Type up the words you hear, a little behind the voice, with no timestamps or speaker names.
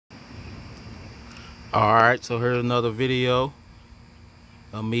Alright, so here's another video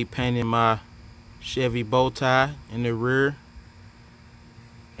of me painting my Chevy bow tie in the rear.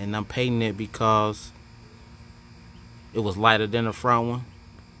 And I'm painting it because it was lighter than the front one.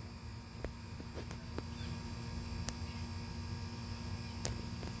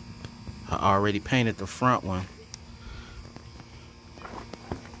 I already painted the front one,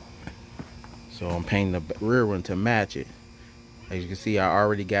 so I'm painting the rear one to match it. As you can see, I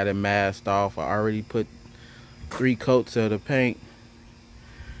already got it masked off. I already put 3 coats of the paint,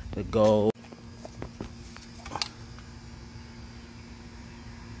 the gold,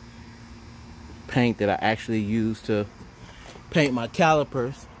 paint that I actually used to paint my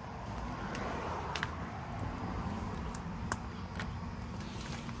calipers.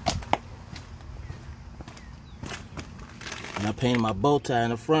 And I painted my bow tie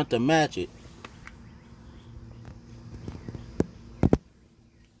in the front to match it.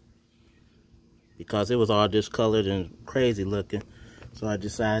 Because it was all discolored and crazy looking. So I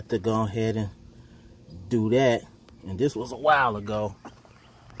decided to go ahead and do that. And this was a while ago.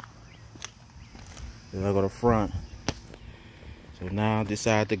 Then I go to front. So now I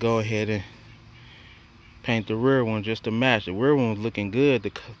decided to go ahead and paint the rear one just to match. The rear one was looking good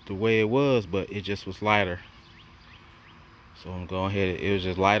the way it was, but it just was lighter. So I'm going ahead, it was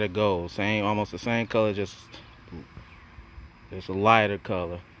just lighter gold. Same, almost the same color, just a lighter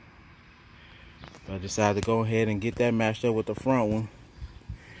color. So I decided to go ahead and get that matched up with the front one.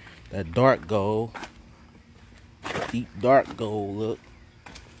 That dark gold, deep dark gold look.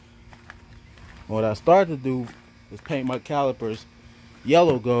 What I started to do was paint my calipers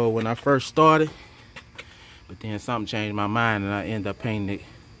yellow gold when I first started. But then something changed my mind and I ended up painting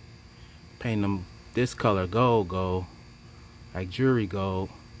them this color, gold, like jewelry gold.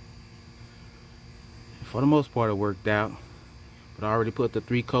 For the most part it worked out. But I already put the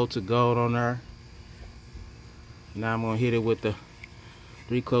 3 coats of gold on there. Now I'm gonna hit it with the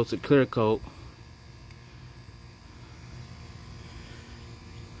 3 coats of clear coat.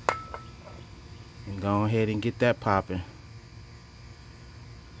 And go ahead and get that popping.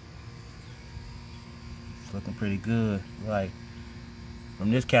 It's looking pretty good. Like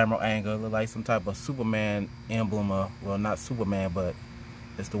from this camera angle, it looks like some type of Superman emblem. Well, not Superman, but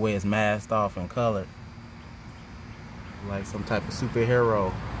it's the way it's masked off and colored. Like some type of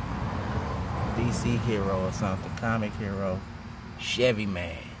superhero. DC hero or something. Comic hero. Chevy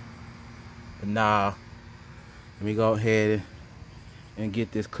man. But nah. Let me go ahead and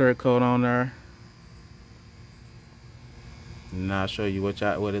get this clear coat on there. And I'll show you what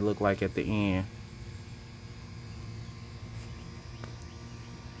it looked like at the end.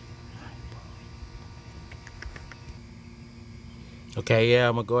 Okay, yeah,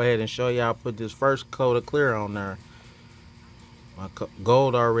 I'm gonna go ahead and show you how I put this first coat of clear on there. My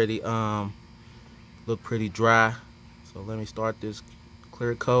gold already looked pretty dry, so let me start this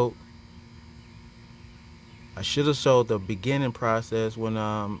clear coat. I should have showed the beginning process when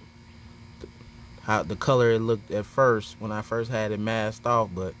how the color it looked at first when I first had it masked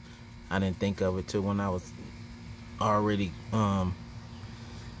off, but I didn't think of it till when I was already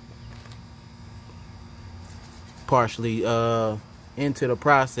partially into the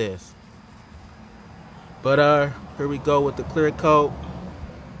process. But here we go with the clear coat.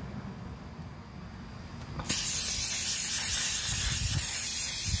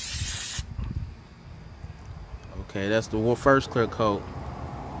 Okay, that's the first clear coat.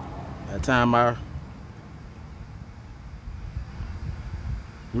 By the time I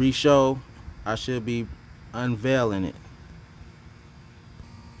re-show, I should be unveiling it.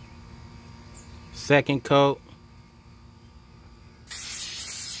 Second coat.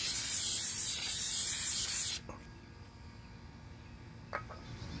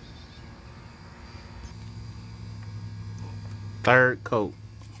 Third coat.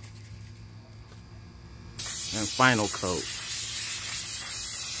 And final coat.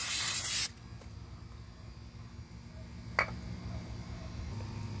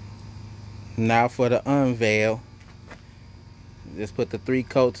 Now for the unveil. Just put the 3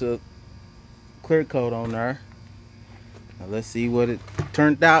 coats of clear coat on there. Now let's see what it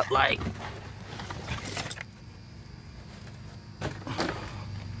turned out like.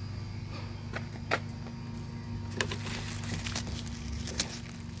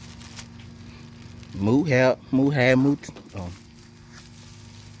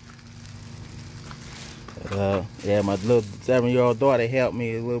 Yeah, my little 7-year-old daughter helped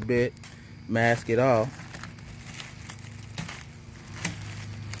me a little bit mask it off.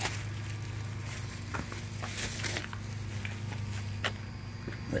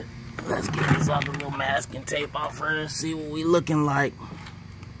 Let's get this other little masking tape off her and see what we looking like.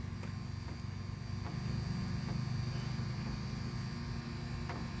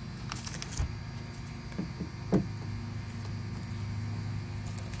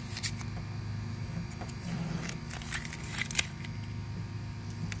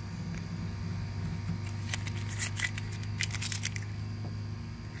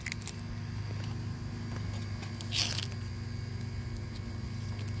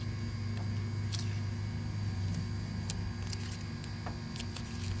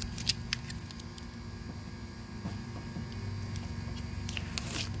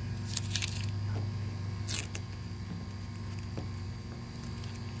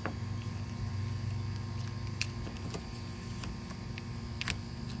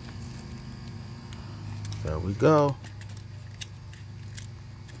 There we go.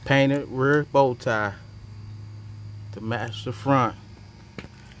 Painted rear bow tie to match the front.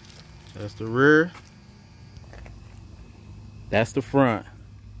 That's the rear. That's the front.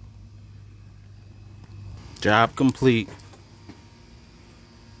 Job complete.